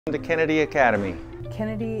To Kennedy Academy.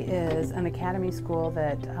 Kennedy is an academy school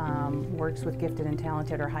that works with gifted and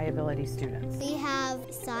talented or high ability students. We have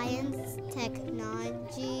science,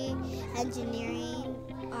 technology, engineering,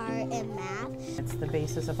 art, and math. It's the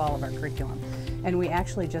basis of all of our curriculum. And we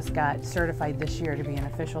actually just got certified this year to be an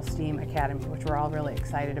official STEAM academy, which we're all really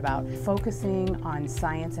excited about. Focusing on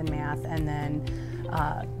science and math, and then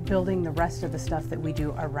building the rest of the stuff that we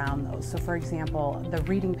do around those. So for example, the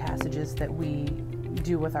reading passages that we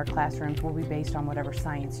do with our classrooms will be based on whatever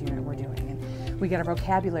science unit we're doing. And we get our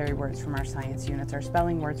vocabulary words from our science units, our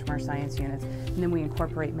spelling words from our science units, and then we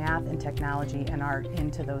incorporate math and technology and art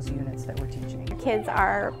into those units that we're teaching. Kids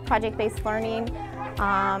are project-based learning.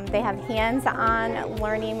 They have hands-on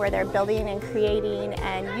learning where they're building and creating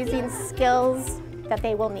and using skills that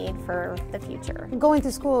they will need for the future. Going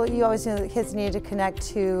through school, you always know that kids need to connect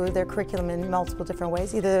to their curriculum in multiple different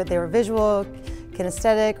ways. Either they were visual,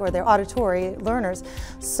 kinesthetic, or they're auditory learners.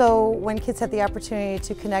 So when kids have the opportunity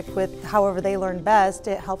to connect with however they learn best,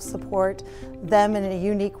 it helps support them in a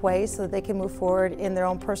unique way so that they can move forward in their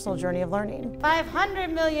own personal journey of learning. 500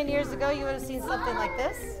 million years ago, you would have seen something like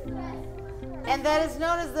this. And that is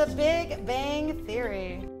known as the Big Bang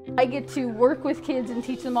Theory. I get to work with kids and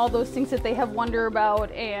teach them all those things that they have wonder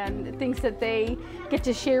about and things that they get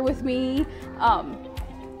to share with me.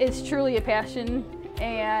 It's truly a passion,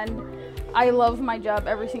 and I love my job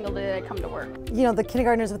every single day that I come to work. You know, the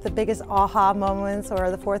kindergartners with the biggest aha moments,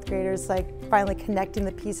 or the fourth graders like finally connecting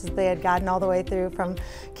the pieces they had gotten all the way through from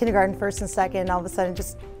kindergarten, first and second, all of a sudden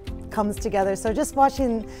just comes together. So just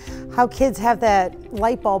watching how kids have that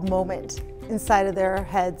light bulb moment inside of their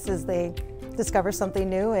heads as they discover something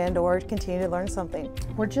new and or continue to learn something.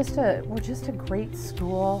 We're just a great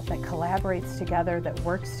school that collaborates together, that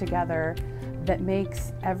works together, that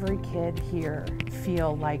makes every kid here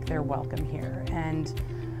feel like they're welcome here. And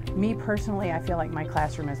me personally, I feel like my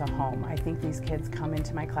classroom is a home. I think these kids come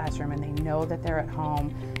into my classroom and they know that they're at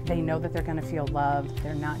home. They know that they're going to feel loved.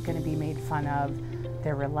 They're not going to be made fun of.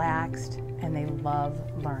 They're relaxed and they love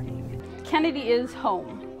learning. Kennedy is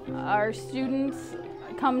home. Our students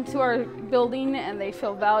come to our building and they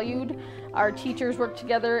feel valued. Our teachers work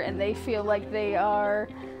together and they feel like they are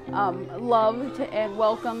loved and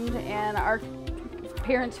welcomed, and our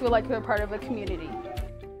parents feel like they're part of a community.